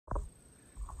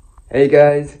Hey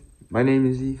guys, my name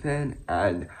is Ethan,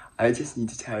 and I just need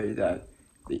to tell you that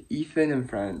the Ethan and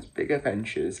Friends Big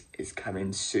Adventures is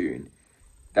coming soon.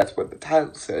 That's what the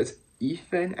title says,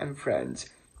 Ethan and Friends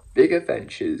Big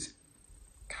Adventures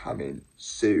coming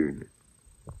soon.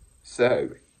 So,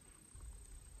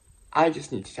 I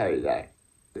just need to tell you that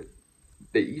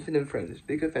the Ethan and Friends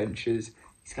Big Adventures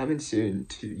is coming soon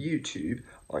to YouTube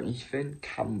on Ethan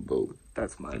Campbell.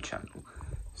 That's my channel.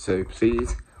 So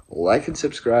please like and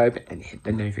subscribe and hit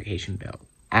the notification bell.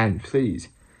 And please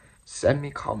send me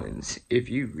comments if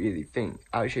you really think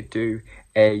I should do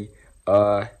a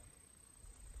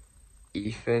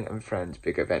Ethan and Friends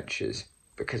Big Adventures,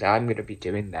 because I'm going to be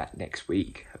doing that next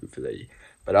week, hopefully.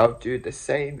 But I'll do the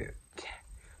same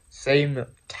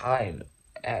time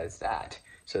as that.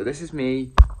 So this is me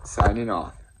signing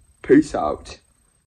off. Peace out.